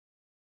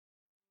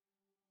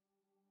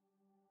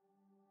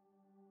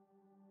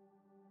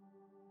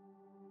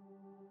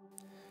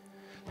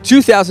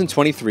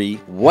2023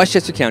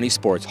 Westchester County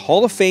Sports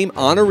Hall of Fame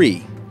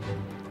honoree,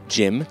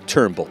 Jim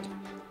Turnbull.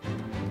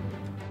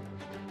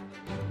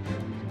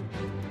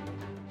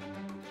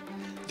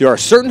 There are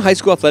certain high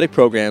school athletic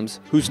programs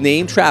whose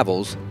name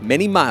travels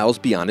many miles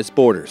beyond its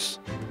borders.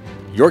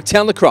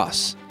 Yorktown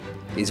Lacrosse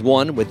is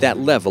one with that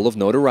level of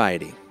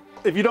notoriety.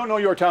 If you don't know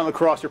Yorktown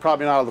Lacrosse, you're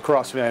probably not a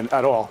lacrosse fan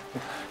at all.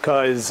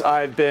 Because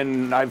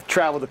I've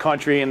traveled the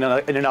country and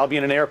then I'll be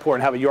in an airport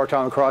and have a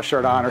Yorktown Lacrosse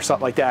shirt on or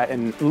something like that,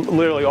 and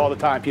literally all the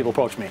time people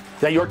approach me.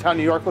 Is that Yorktown,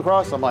 New York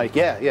Lacrosse? I'm like,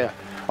 yeah.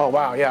 Oh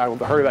wow, yeah,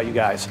 I heard about you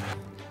guys.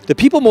 The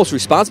people most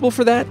responsible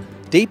for that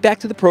date back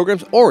to the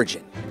program's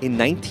origin in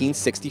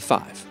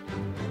 1965.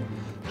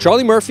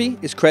 Charlie Murphy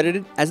is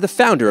credited as the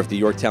founder of the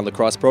Yorktown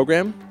Lacrosse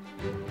program,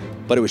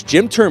 but it was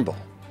Jim Turnbull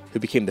who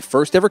became the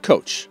first ever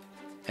coach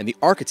and the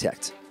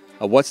architect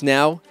of what's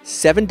now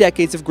 7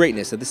 decades of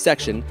greatness at the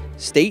section,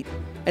 state,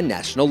 and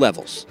national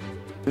levels.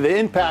 The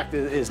impact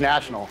is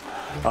national,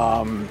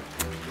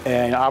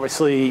 and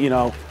obviously, you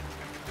know,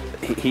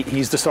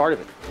 he's the start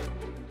of it.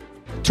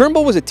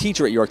 Turnbull was a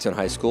teacher at Yorktown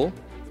High School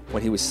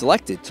when he was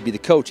selected to be the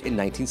coach in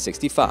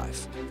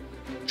 1965.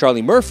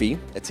 Charlie Murphy,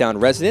 a town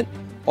resident,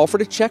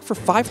 offered a check for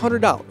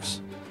 $500,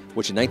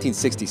 which in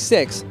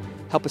 1966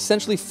 helped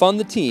essentially fund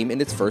the team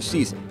in its first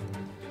season.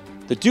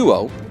 The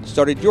duo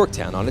started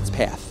Yorktown on its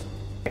path.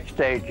 Next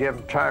day,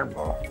 Jim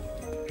Turnbull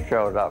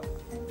showed up.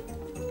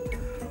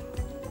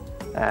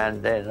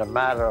 And in a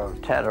matter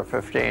of 10 or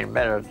 15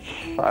 minutes,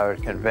 I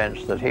was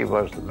convinced that he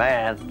was the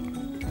man,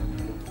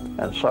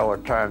 and so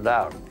it turned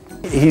out.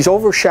 He's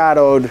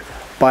overshadowed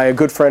by a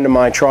good friend of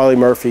mine, Charlie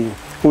Murphy,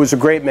 who was a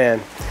great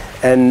man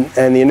and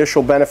the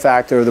initial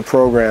benefactor of the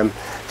program.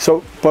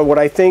 But what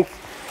I think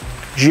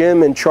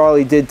Jim and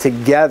Charlie did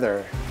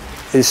together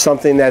is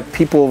something that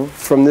people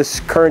from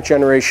this current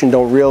generation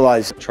don't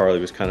realize. Charlie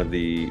was kind of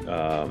the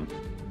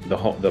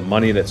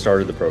money that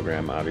started the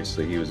program.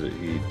 Obviously,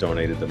 he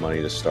donated the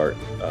money to start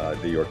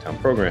the Yorktown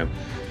program,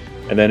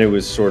 and then it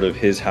was sort of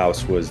his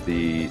house was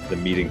the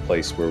meeting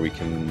place where we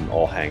can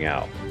all hang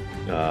out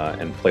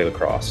and play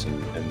lacrosse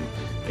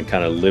and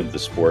kind of live the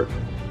sport.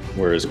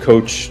 Whereas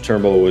Coach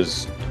Turnbull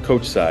was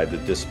coach side, the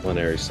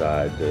disciplinary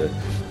side.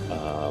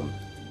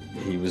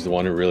 He was the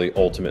one who really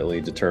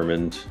ultimately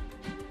determined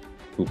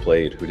who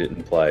played, who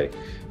didn't play.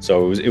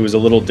 So it was a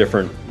little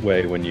different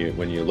way when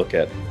you look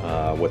at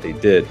what they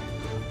did.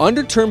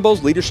 Under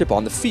Turnbull's leadership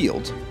on the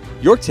field,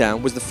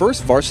 Yorktown was the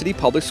first varsity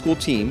public school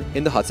team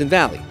in the Hudson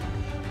Valley,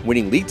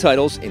 winning league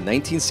titles in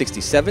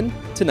 1967 to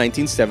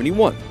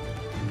 1971,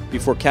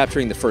 before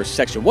capturing the first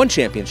Section 1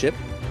 championship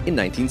in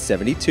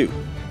 1972.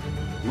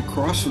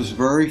 Lacrosse was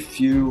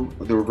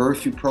there were very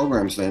few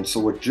programs then, so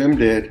what Jim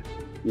did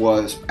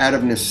was, out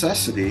of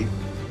necessity,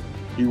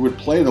 he would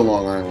play the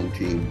Long Island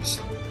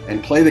teams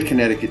and play the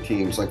Connecticut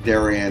teams like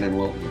Darien and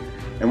Wilton.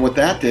 And what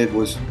that did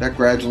was that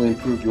gradually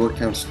improved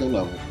Yorktown's skill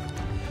level.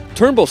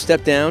 Turnbull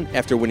stepped down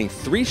after winning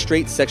 3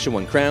 straight Section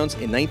 1 crowns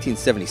in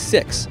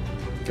 1976,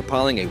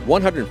 compiling a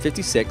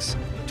 156,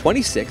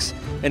 26,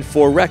 and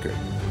 4 record.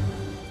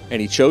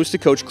 And he chose to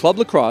coach club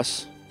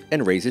lacrosse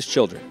and raise his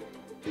children.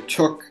 It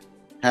took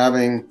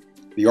having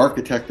the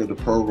architect of the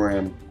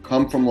program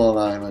come from Long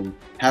Island,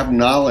 have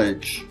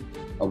knowledge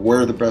of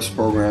where the best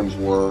programs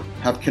were,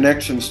 have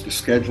connections to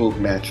scheduled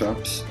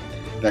matchups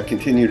that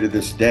continue to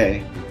this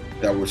day,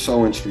 that were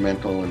so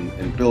instrumental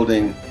in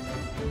building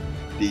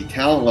the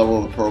talent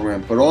level of the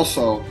program, but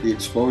also the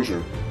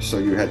exposure. So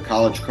you had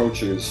college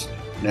coaches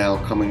now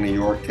coming to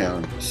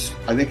Yorktown.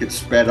 I think it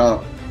sped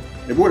up.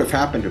 It would have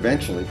happened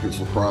eventually because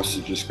lacrosse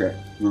just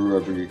grew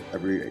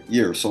every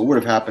year. So it would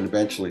have happened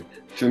eventually.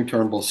 Jim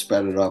Turnbull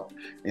sped it up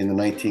in the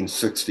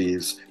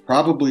 1960s,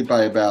 probably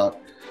by about,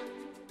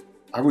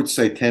 I would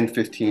say 10,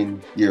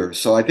 15 years.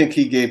 So I think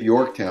he gave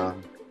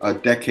Yorktown a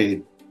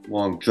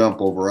decade-long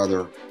jump over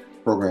other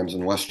programs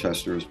in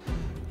Westchester.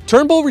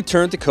 Turnbull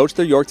returned to coach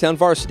the Yorktown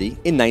varsity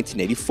in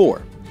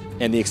 1984,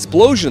 and the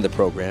explosion of the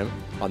program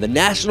on the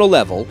national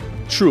level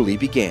truly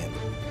began.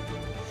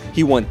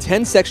 He won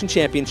 10 section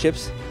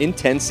championships in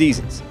 10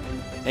 seasons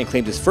and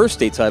claimed his first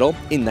state title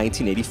in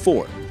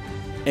 1984,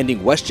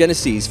 ending West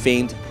Genesee's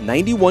famed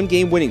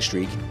 91-game winning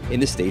streak in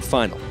the state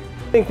final.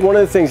 I think one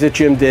of the things that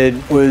Jim did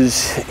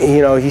was,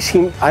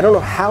 I don't know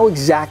how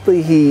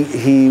exactly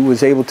he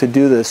was able to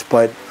do this,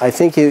 but I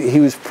think he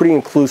was pretty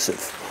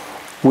inclusive.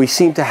 We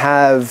seemed to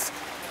have,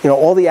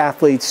 all the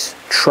athletes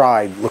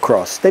tried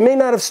lacrosse. They may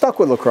not have stuck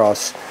with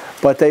lacrosse,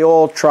 but they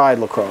all tried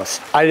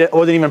lacrosse. I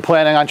wasn't even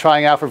planning on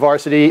trying out for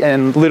varsity,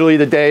 and literally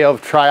the day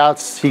of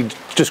tryouts, he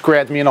just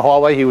grabbed me in the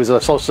hallway. He was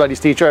a social studies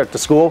teacher at the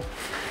school.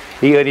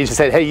 He just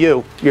said, "Hey,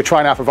 you're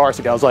trying out for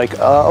varsity." I was like,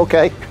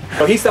 okay.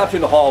 So he stopped you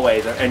in the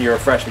hallway and you're a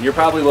freshman. You're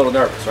probably a little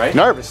nervous, right?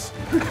 Nervous.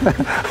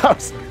 I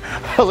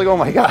was like, oh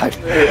my God.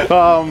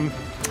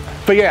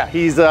 But yeah,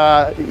 he's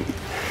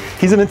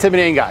an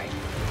intimidating guy.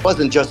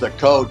 Wasn't just a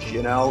coach, he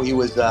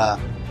was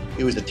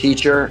a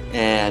teacher,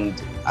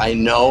 and I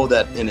know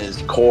that in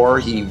his core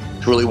he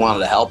truly wanted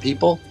to help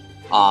people,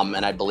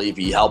 and I believe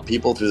he helped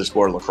people through the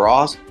sport of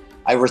lacrosse.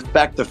 I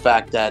respect the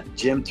fact that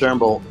Jim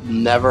Turnbull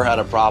never had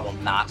a problem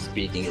not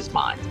speaking his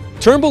mind.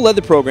 Turnbull led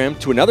the program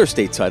to another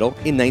state title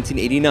in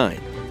 1989,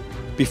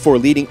 before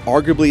leading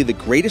arguably the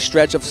greatest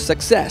stretch of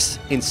success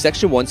in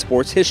Section 1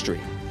 sports history,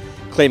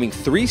 claiming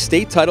 3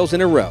 state titles in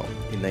a row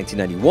in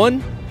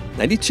 1991,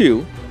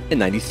 92, and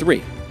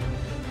 93.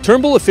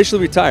 Turnbull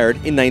officially retired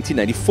in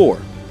 1994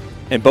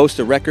 and boasts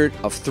a record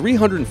of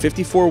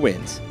 354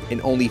 wins and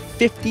only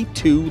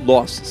 52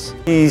 losses.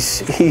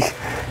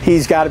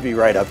 He's got to be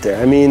right up there.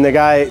 I mean, the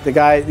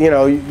guy, you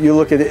know, you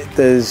look at it,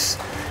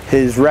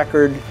 his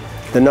record,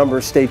 the number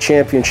of state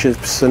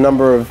championships, the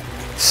number of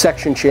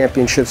section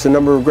championships, the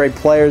number of great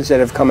players that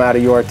have come out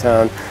of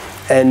Yorktown,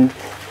 and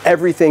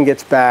everything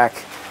gets back,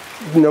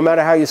 no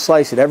matter how you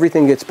slice it,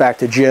 everything gets back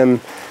to Jim,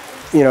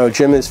 you know,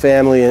 Jim, his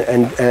family,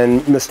 and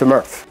Mr.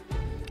 Murph.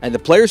 And the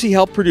players he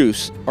helped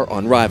produce are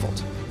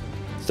unrivaled.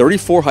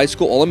 34 high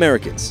school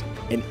All-Americans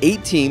and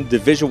 18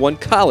 Division I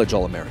college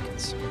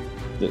All-Americans.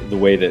 The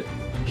way that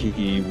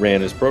he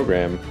ran his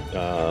program,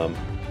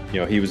 you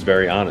know, he was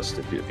very honest.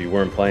 If you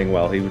weren't playing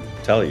well, he would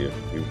tell you.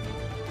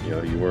 You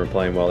know, you weren't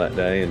playing well that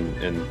day,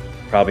 and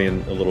probably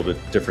in a little bit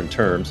different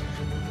terms.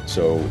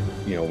 So,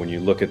 you know, when you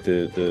look at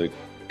the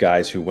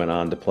guys who went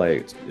on to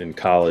play in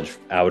college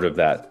out of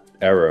that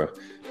era,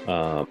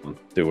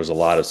 there was a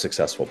lot of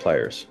successful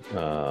players.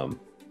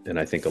 And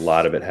I think a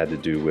lot of it had to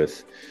do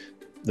with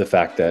the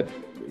fact that,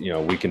 you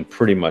know, we can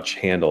pretty much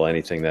handle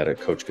anything that a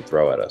coach could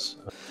throw at us.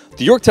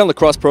 The Yorktown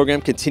lacrosse program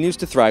continues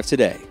to thrive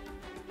today,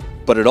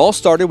 but it all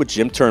started with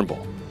Jim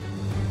Turnbull,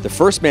 the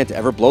first man to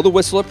ever blow the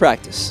whistle at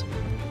practice,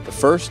 the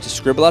first to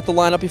scribble out the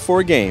lineup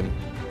before a game,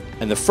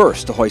 and the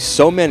first to hoist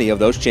so many of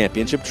those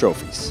championship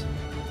trophies.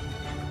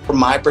 From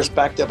my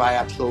perspective, I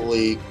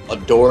absolutely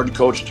adored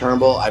Coach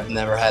Turnbull. I've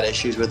never had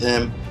issues with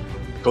him.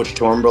 Coach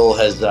Turnbull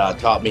has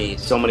taught me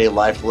so many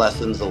life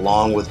lessons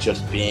along with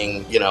just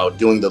being, you know,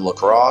 doing the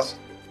lacrosse.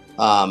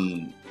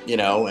 You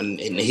know, and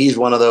he's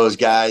one of those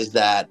guys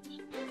that,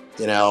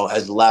 you know,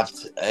 has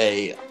left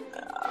a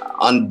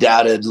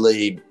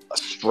undoubtedly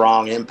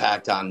strong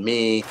impact on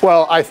me.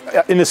 Well,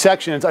 in the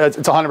section, it's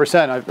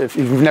 100%. If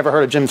you've never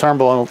heard of Jim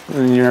Turnbull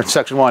in your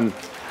Section 1,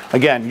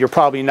 again, you're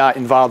probably not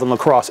involved in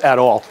lacrosse at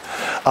all.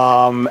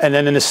 And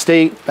then in the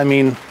state, I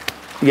mean,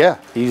 yeah,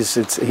 he's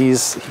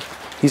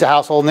a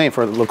household name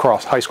for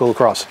lacrosse, high school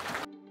lacrosse.